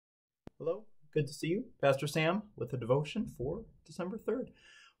Hello, good to see you. Pastor Sam with a devotion for December 3rd.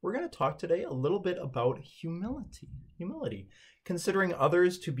 We're going to talk today a little bit about humility. Humility, considering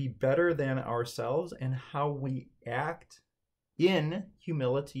others to be better than ourselves and how we act in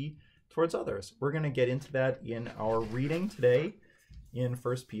humility towards others. We're going to get into that in our reading today in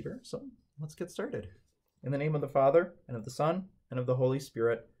 1 Peter. So let's get started. In the name of the Father, and of the Son, and of the Holy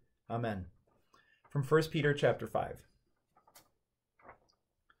Spirit. Amen. From 1 Peter chapter 5.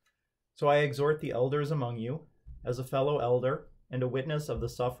 So I exhort the elders among you, as a fellow elder and a witness of the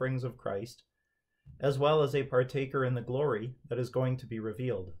sufferings of Christ, as well as a partaker in the glory that is going to be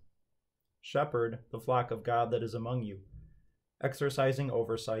revealed. Shepherd the flock of God that is among you, exercising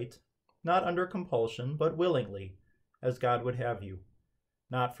oversight, not under compulsion, but willingly, as God would have you,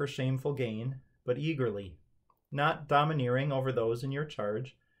 not for shameful gain, but eagerly, not domineering over those in your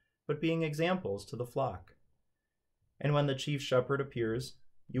charge, but being examples to the flock. And when the chief shepherd appears,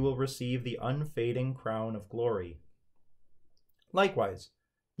 you will receive the unfading crown of glory. Likewise,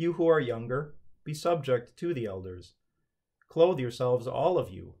 you who are younger, be subject to the elders. Clothe yourselves, all of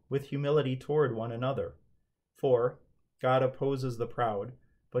you, with humility toward one another. For God opposes the proud,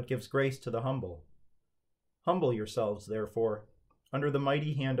 but gives grace to the humble. Humble yourselves, therefore, under the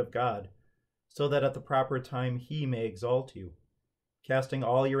mighty hand of God, so that at the proper time he may exalt you, casting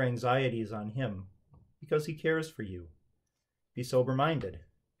all your anxieties on him, because he cares for you. Be sober-minded.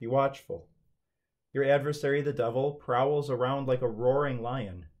 Be watchful. Your adversary, the devil, prowls around like a roaring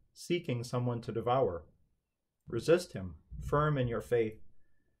lion, seeking someone to devour. Resist him, firm in your faith,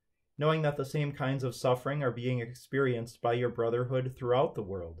 knowing that the same kinds of suffering are being experienced by your brotherhood throughout the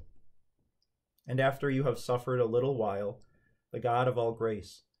world. And after you have suffered a little while, the God of all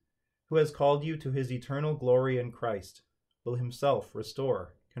grace, who has called you to his eternal glory in Christ, will himself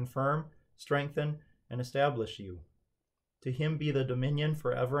restore, confirm, strengthen, and establish you. To him be the dominion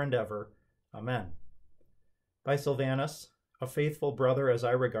forever and ever. Amen. By Silvanus, a faithful brother as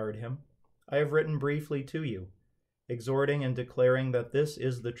I regard him, I have written briefly to you, exhorting and declaring that this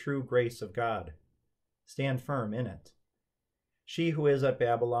is the true grace of God. Stand firm in it. She who is at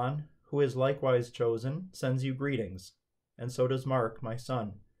Babylon, who is likewise chosen, sends you greetings, and so does Mark, my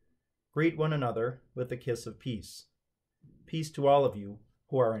son. Greet one another with the kiss of peace. Peace to all of you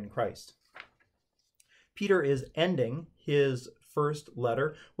who are in Christ. Peter is ending his first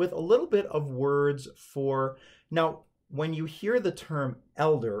letter with a little bit of words for... Now, when you hear the term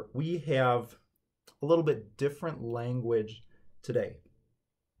elder, we have a little bit different language today.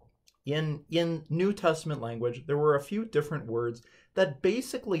 In New Testament language, there were a few different words that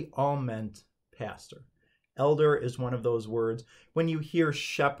basically all meant pastor. Elder is one of those words. When you hear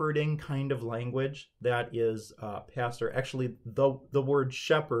shepherding kind of language, that is pastor. Actually, the word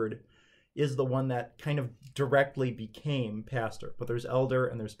shepherd is the one that kind of directly became pastor. But there's elder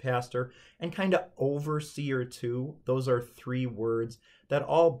and there's pastor and kind of overseer too. Those are three words that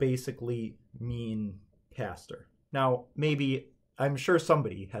all basically mean pastor. Now, maybe, I'm sure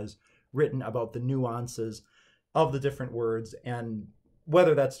somebody has written about the nuances of the different words, and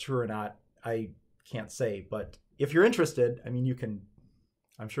whether that's true or not, I can't say. But if you're interested, I mean, you can,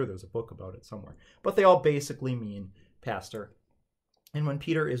 I'm sure there's a book about it somewhere. But they all basically mean pastor. And when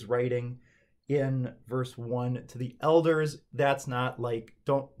Peter is writing in verse 1 to the elders, that's not like,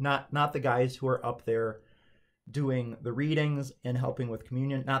 not the guys who are up there doing the readings and helping with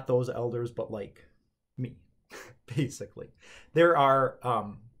communion, not those elders, but like me, basically. There are,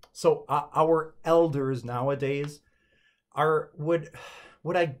 our elders nowadays would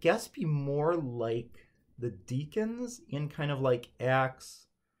I guess be more like the deacons in kind of like Acts,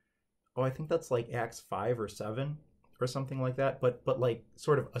 I think that's like Acts 5 or 7. Or something like that, but like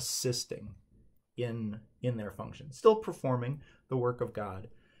sort of assisting in their function, still performing the work of God.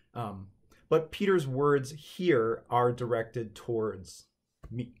 But Peter's words here are directed towards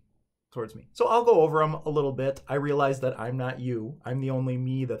me. So I'll go over them a little bit. I realize that I'm not you. I'm the only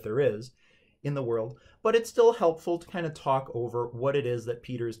me that there is in the world, but it's still helpful to kind of talk over what it is that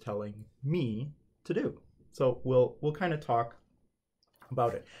Peter's telling me to do. So we'll kind of talk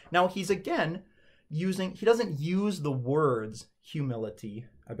about it. Now he's again he doesn't use the words humility.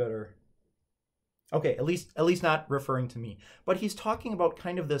 At least not referring to me, but he's talking about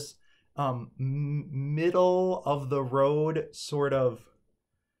kind of this middle of the road sort of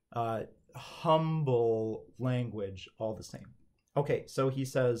humble language all the same. Okay, so he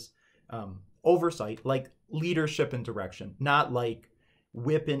says oversight, like leadership and direction, not like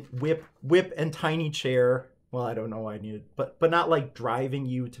whip and tiny chair. Well, I don't know why I need it, but not like driving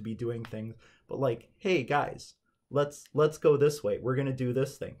you to be doing things, but like, hey guys, let's go this way. We're gonna do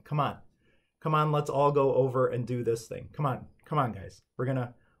this thing. Come on, let's all go over and do this thing. Come on, guys. We're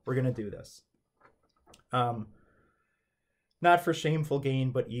gonna we're going to do this. Not for shameful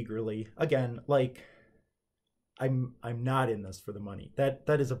gain, but eagerly. Again, like, I'm not in this for the money.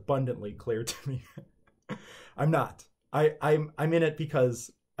 That is abundantly clear to me. I'm not. I'm in it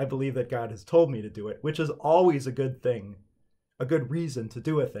because I believe that God has told me to do it, which is always a good thing, a good reason to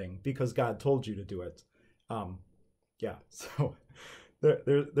do a thing, because God told you to do it. Yeah, so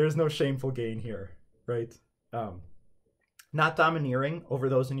there's no shameful gain here, right? Not domineering over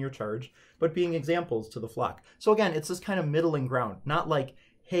those in your charge, but being examples to the flock. So again, it's this kind of middling ground, not like,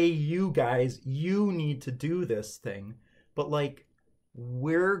 hey, you guys, you need to do this thing, but like,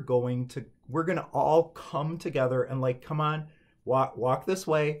 we're gonna all come together and like, come on, walk this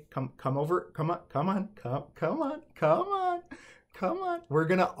way, come over, come on. We're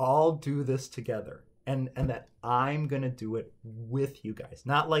gonna all do this together. And that I'm going to do it with you guys.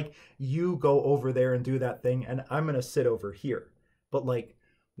 Not like you go over there and do that thing and I'm going to sit over here. But like,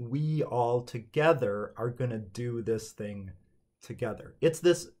 we all together are going to do this thing together. It's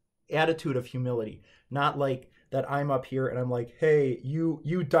this attitude of humility. Not like that I'm up here and I'm like, hey,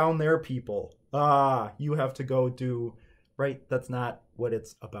 you down there people. You have to go do, right? That's not what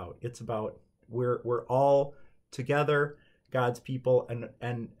it's about. It's about we're all together, God's people.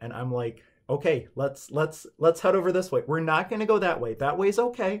 And I'm like, okay, let's head over this way. We're not going to go that way. That way's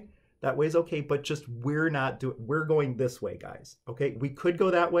okay. But just we're going this way, guys. Okay, we could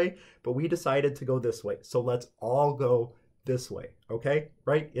go that way, but we decided to go this way. So let's all go this way. Okay,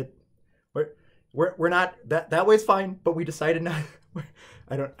 right? We're not that way's fine, but we decided not.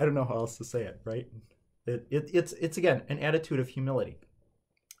 I don't know how else to say it, right? It's again an attitude of humility.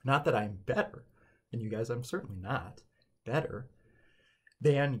 Not that I'm better than you guys. I'm certainly not better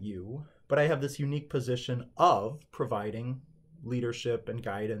than you. But I have this unique position of providing leadership and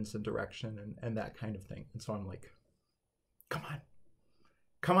guidance and direction and that kind of thing. And so I'm like, come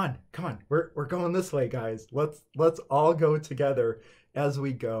on. We're going this way, guys. Let's all go together as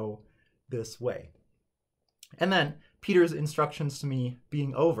we go this way. And then Peter's instructions to me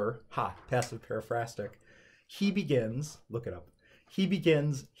being over, passive paraphrastic, he begins, look it up. He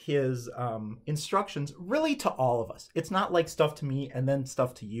begins his instructions really to all of us. It's not like stuff to me and then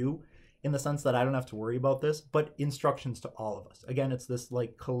stuff to you, in the sense that I don't have to worry about this, but instructions to all of us. Again, it's this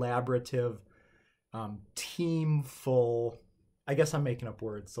like collaborative, teamful, I guess I'm making up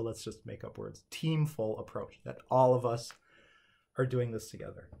words, so let's just make up words, teamful approach that all of us are doing this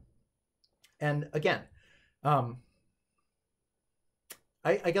together. And again, I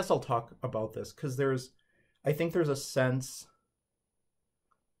guess I'll talk about this because I think there's a sense,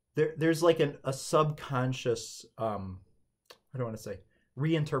 there's like a subconscious, I don't want to say,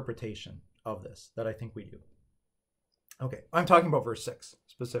 reinterpretation of this that I think we do. Okay, I'm talking about verse 6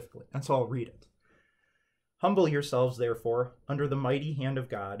 specifically, and so I'll read it. Humble yourselves, therefore, under the mighty hand of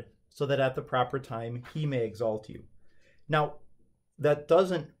God, so that at the proper time he may exalt you. Now, that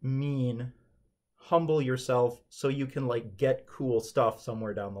doesn't mean humble yourself so you can like get cool stuff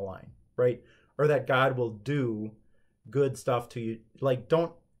somewhere down the line, right? Or that God will do good stuff to you. Like,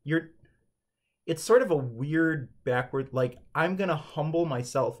 it's sort of a weird backward, like, I'm going to humble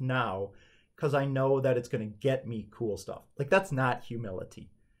myself now because I know that it's going to get me cool stuff. Like, that's not humility.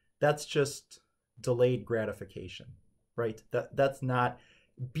 That's just delayed gratification, right? That's not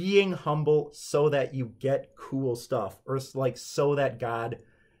being humble so that you get cool stuff, or like so that God,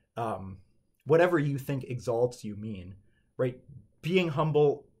 whatever you think exalts you mean, right? Being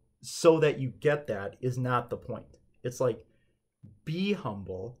humble so that you get that is not the point. It's like, be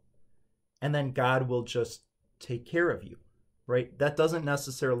humble, and then God will just take care of you, right? That doesn't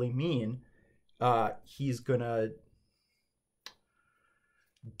necessarily mean he's going to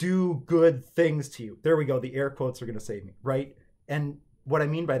do good things to you. There we go. The air quotes are going to save me, right? And what I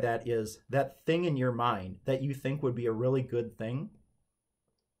mean by that is that thing in your mind that you think would be a really good thing,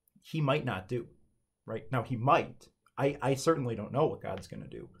 he might not do, right? Now, he might. I certainly don't know what God's going to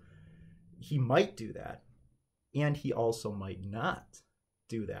do. He might do that, and he also might not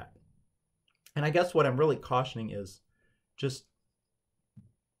do that. And I guess what I'm really cautioning is just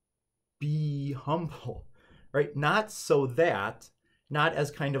be humble, right? Not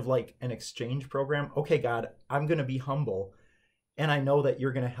as kind of like an exchange program. Okay, God, I'm going to be humble, and I know that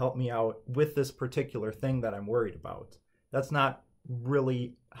you're going to help me out with this particular thing that I'm worried about. That's not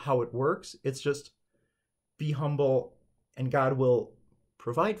really how it works. It's just be humble, and God will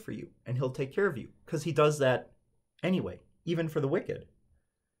provide for you, and he'll take care of you, because he does that anyway, even for the wicked.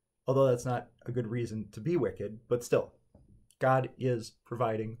 Although that's not a good reason to be wicked, but still, God is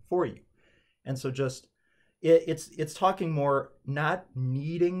providing for you. And so just, it's talking more, not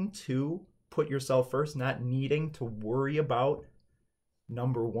needing to put yourself first, not needing to worry about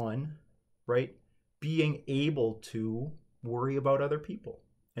number one, right? Being able to worry about other people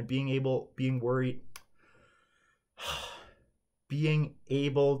and being able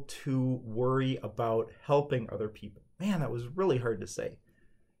to worry about helping other people. Man, that was really hard to say.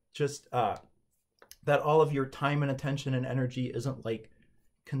 Just that all of your time and attention and energy isn't like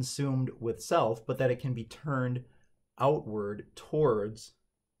consumed with self, but that it can be turned outward towards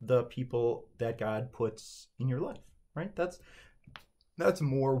the people that God puts in your life, right? That's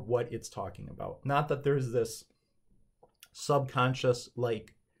more what it's talking about. Not that there's this subconscious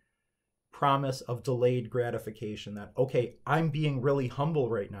like promise of delayed gratification that, okay, I'm being really humble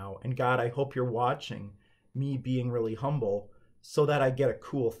right now, and God, I hope you're watching me being really humble so that I get a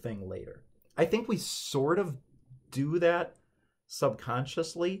cool thing later. I think we sort of do that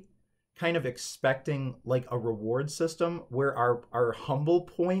subconsciously, kind of expecting like a reward system where our humble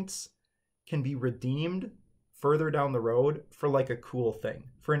points can be redeemed further down the road for like a cool thing,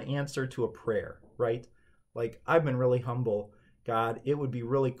 for an answer to a prayer, right? Like, I've been really humble. God, it would be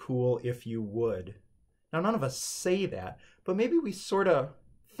really cool if you would. Now, none of us say that, but maybe we sort of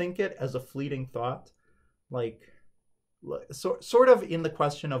think it as a fleeting thought, like sort of in the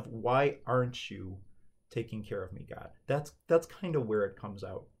question of, why aren't you taking care of me, God? That's kind of where it comes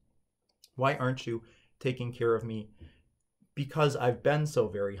out. Why aren't you taking care of me? Because I've been so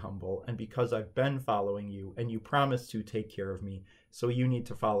very humble, and because I've been following you, and you promised to take care of me, so you need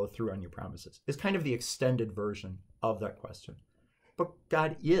to follow through on your promises. It's kind of the extended version of that question. But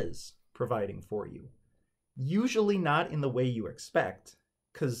God is providing for you. Usually not in the way you expect,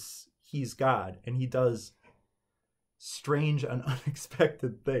 because he's God, and he does strange and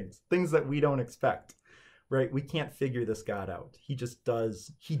unexpected things that we don't expect, right? We can't figure this God out. He just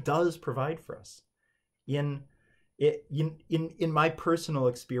does. He does provide for us. In my personal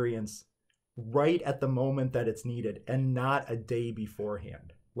experience, right at the moment that it's needed, and not a day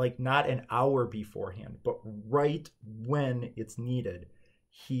beforehand, like not an hour beforehand, but right when it's needed,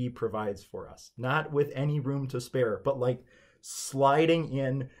 he provides for us. Not with any room to spare, but like sliding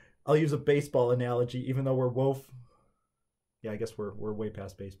in. I'll use a baseball analogy, even though I guess we're way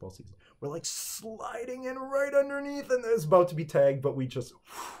past baseball season. We're like sliding in right underneath, and it's about to be tagged, but we just,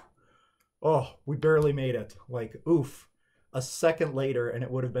 we barely made it. Like, oof, a second later, and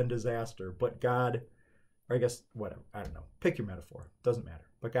it would have been disaster. But God, or I guess, whatever, I don't know. Pick your metaphor. Doesn't matter.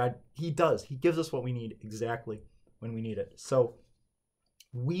 But God, he does. He gives us what we need exactly when we need it. So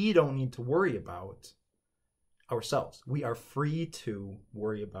we don't need to worry about ourselves. We are free to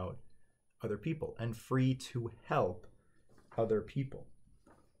worry about other people and free to help other people.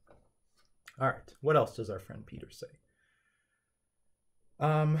 All right. What else does our friend Peter say?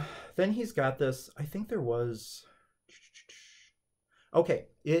 Then he's got this, I think there was, okay,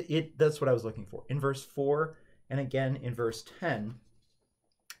 that's what I was looking for. In verse 4 and again in verse 10,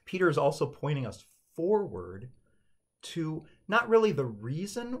 Peter is also pointing us forward to not really the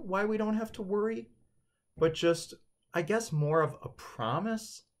reason why we don't have to worry, but just, I guess, more of a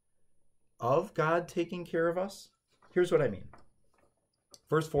promise of God taking care of us. Here's what I mean.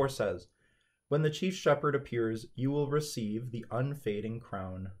 Verse 4 says, "When the chief shepherd appears, you will receive the unfading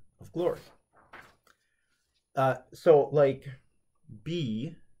crown of glory." So, like,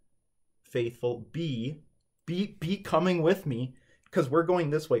 be faithful, be coming with me, because we're going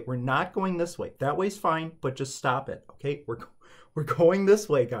this way. We're not going this way. That way's fine, but just stop it, okay? We're going this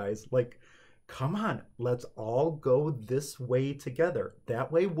way, guys. Like, come on, let's all go this way together.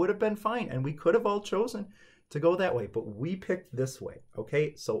 That way would have been fine, and we could have all chosen to go that way, but we picked this way,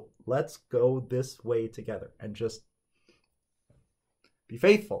 okay? So let's go this way together and just be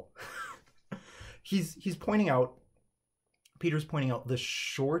faithful. He's pointing out, Peter's pointing out the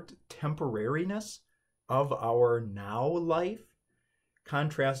short temporariness of our now life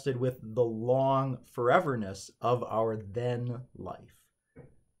contrasted with the long foreverness of our then life,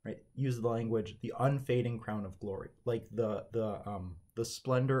 right? Use the language, the unfading crown of glory, like the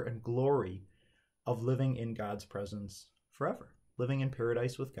splendor and glory of living in God's presence forever, living in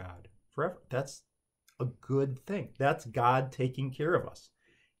paradise with God forever. That's a good thing. That's God taking care of us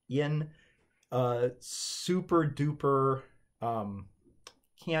in a super duper,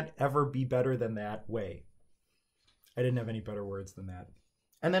 can't ever be better than that way. I didn't have any better words than that.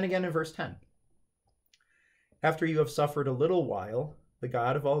 And then again in verse 10, "After you have suffered a little while, the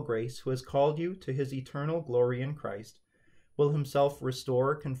God of all grace, who has called you to his eternal glory in Christ, will himself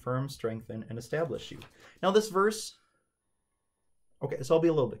restore, confirm, strengthen, and establish you." Now this verse, okay, so I'll be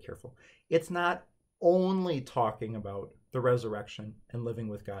a little bit careful. It's not only talking about the resurrection and living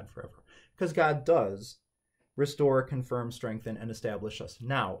with God forever, because God does restore, confirm, strengthen, and establish us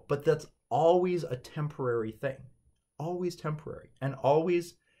now, but that's always a temporary thing. always temporary and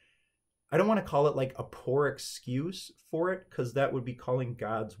always, I don't want to call it like a poor excuse for it, because that would be calling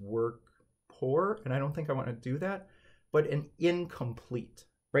God's work poor, and I don't think I want to do that, but an incomplete,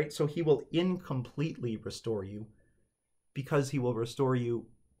 right? So he will incompletely restore you because he will restore you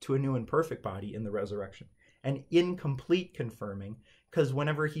to a new and perfect body in the resurrection. And incomplete confirming, because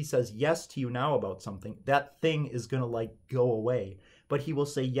whenever he says yes to you now about something, that thing is going to like go away, but he will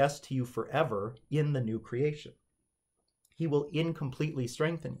say yes to you forever in the new creation. He will incompletely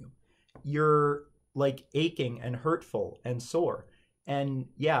strengthen you. You're like aching and hurtful and sore. And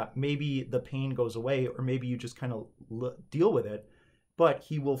yeah, maybe the pain goes away, or maybe you just kind of deal with it, but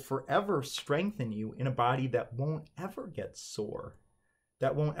he will forever strengthen you in a body that won't ever get sore,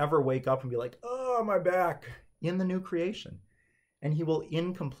 that won't ever wake up and be like, oh, my back, in the new creation. And he will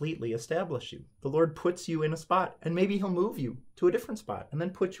incompletely establish you. The Lord puts you in a spot, and maybe he'll move you to a different spot and then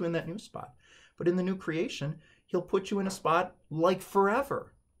put you in that new spot. But in the new creation, he'll put you in a spot like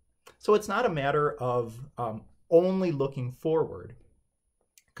forever. So it's not a matter of only looking forward,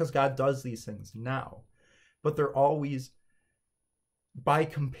 because God does these things now, but they're always, by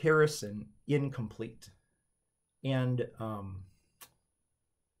comparison, incomplete. And I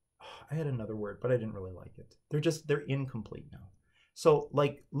had another word, but I didn't really like it. They're incomplete now. So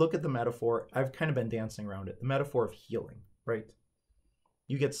like, look at the metaphor. I've kind of been dancing around it. The metaphor of healing, right?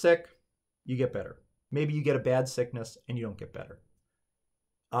 You get sick, you get better. Maybe you get a bad sickness and you don't get better.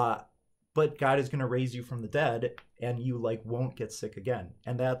 But God is going to raise you from the dead, and you like won't get sick again.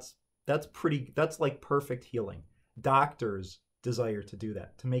 And that's like perfect healing. Doctors desire to do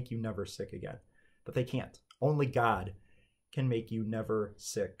that, to make you never sick again, but they can't. Only God can make you never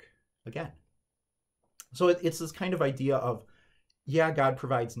sick again. So it's this kind of idea of, yeah, God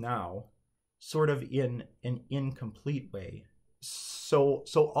provides now, sort of in an incomplete way. So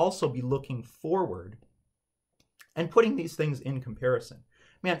also be looking forward and putting these things in comparison.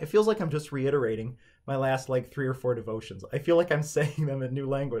 Man, it feels like I'm just reiterating my last like 3 or 4 devotions. I feel like I'm saying them in new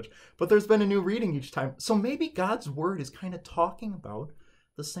language, but there's been a new reading each time. So maybe God's word is kind of talking about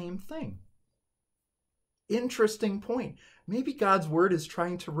the same thing. Interesting point. Maybe God's word is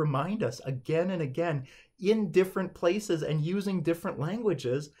trying to remind us again and again in different places and using different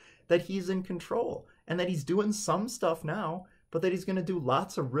languages that he's in control, and that he's doing some stuff now, but that he's going to do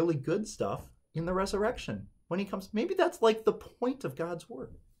lots of really good stuff in the resurrection when he comes. Maybe that's like the point of God's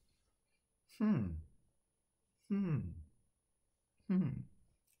word.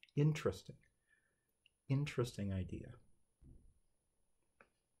 Interesting idea.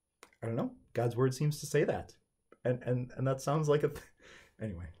 I don't know. God's word seems to say that. And that sounds like a...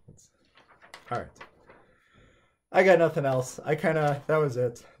 Anyway, all right. I got nothing else. That was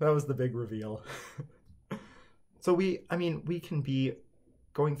it. That was the big reveal. So we can be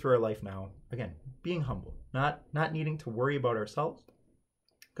going through our life now, again, being humble, not needing to worry about ourselves,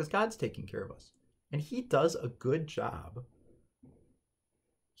 because God's taking care of us. And he does a good job.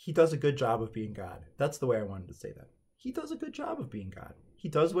 He does a good job of being God. That's the way I wanted to say that. He does a good job of being God. He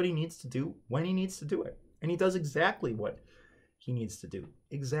does what he needs to do when he needs to do it. And he does exactly what he needs to do,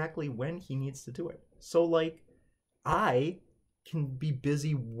 exactly when he needs to do it. So like, I can be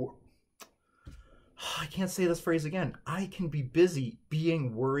busy. I can't say this phrase again. I can be busy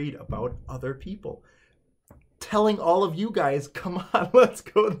being worried about other people. Telling all of you guys, come on, let's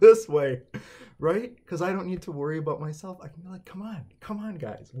go this way, right? Because I don't need to worry about myself. I can be like, come on,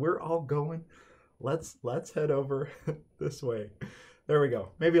 guys. We're all going. Let's head over this way. There we go.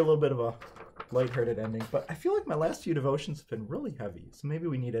 Maybe a little bit of a lighthearted ending, but I feel like my last few devotions have been really heavy. So maybe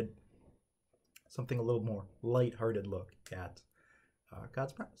we needed something a little more lighthearted look at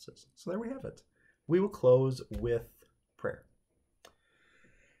God's promises. So there we have it. We will close with prayer.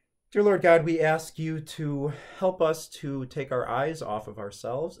 Dear Lord God, we ask you to help us to take our eyes off of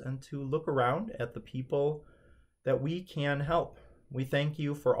ourselves and to look around at the people that we can help. We thank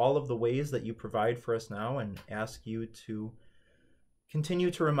you for all of the ways that you provide for us now, and ask you to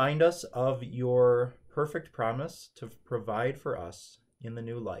continue to remind us of your perfect promise to provide for us in the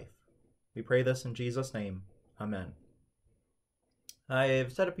new life. We pray this in Jesus' name. Amen.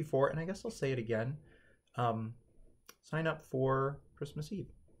 I've said it before, and I guess I'll say it again. Sign up for Christmas Eve.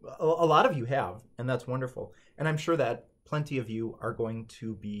 A lot of you have, and that's wonderful. And I'm sure that plenty of you are going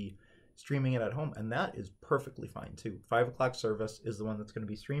to be streaming it at home, and that is perfectly fine too. 5 o'clock service is the one that's going to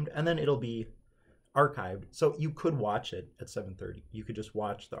be streamed, and then it'll be archived. So you could watch it at 7:30. You could just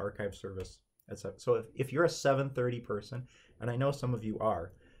watch the archive service at 7. So if you're a 7:30 person, and I know some of you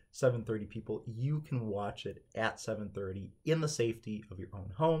are 7:30 people, you can watch it at 7:30 in the safety of your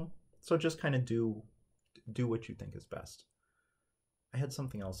own home. So just kind of do what you think is best. I had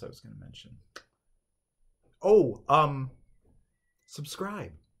something else I was going to mention. Oh,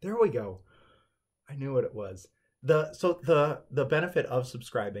 subscribe. There we go. I knew what it was. The benefit of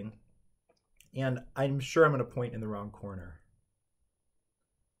subscribing, and I'm sure I'm going to point in the wrong corner.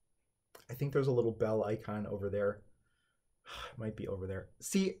 I think there's a little bell icon over there. It might be over there.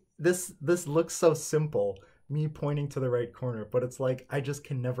 See, this looks so simple, me pointing to the right corner, but it's like I just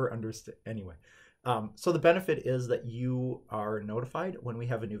can never understand. Anyway, so the benefit is that you are notified when we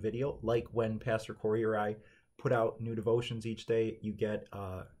have a new video, like when Pastor Corey or I put out new devotions each day. You get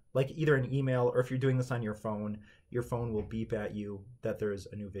like either an email, or if you're doing this on your phone will beep at you that there's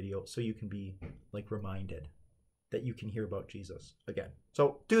a new video, so you can be like reminded that you can hear about Jesus again.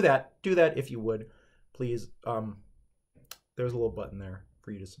 So do that if you would, please. There's a little button there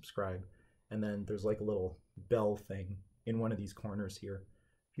for you to subscribe, and then there's like a little bell thing in one of these corners here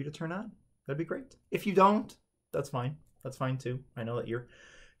for you to turn on. That'd be great. If you don't, that's fine. That's fine too. I know that you're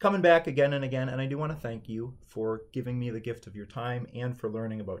coming back again and again, and I do want to thank you for giving me the gift of your time and for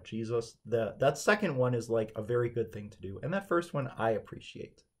learning about Jesus. That second one is like a very good thing to do, and that first one I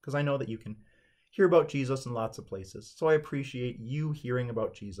appreciate because I know that you can hear about Jesus in lots of places. So I appreciate you hearing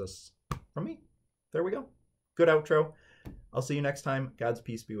about Jesus from me. There we go. Good outro. I'll see you next time. God's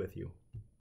peace be with you.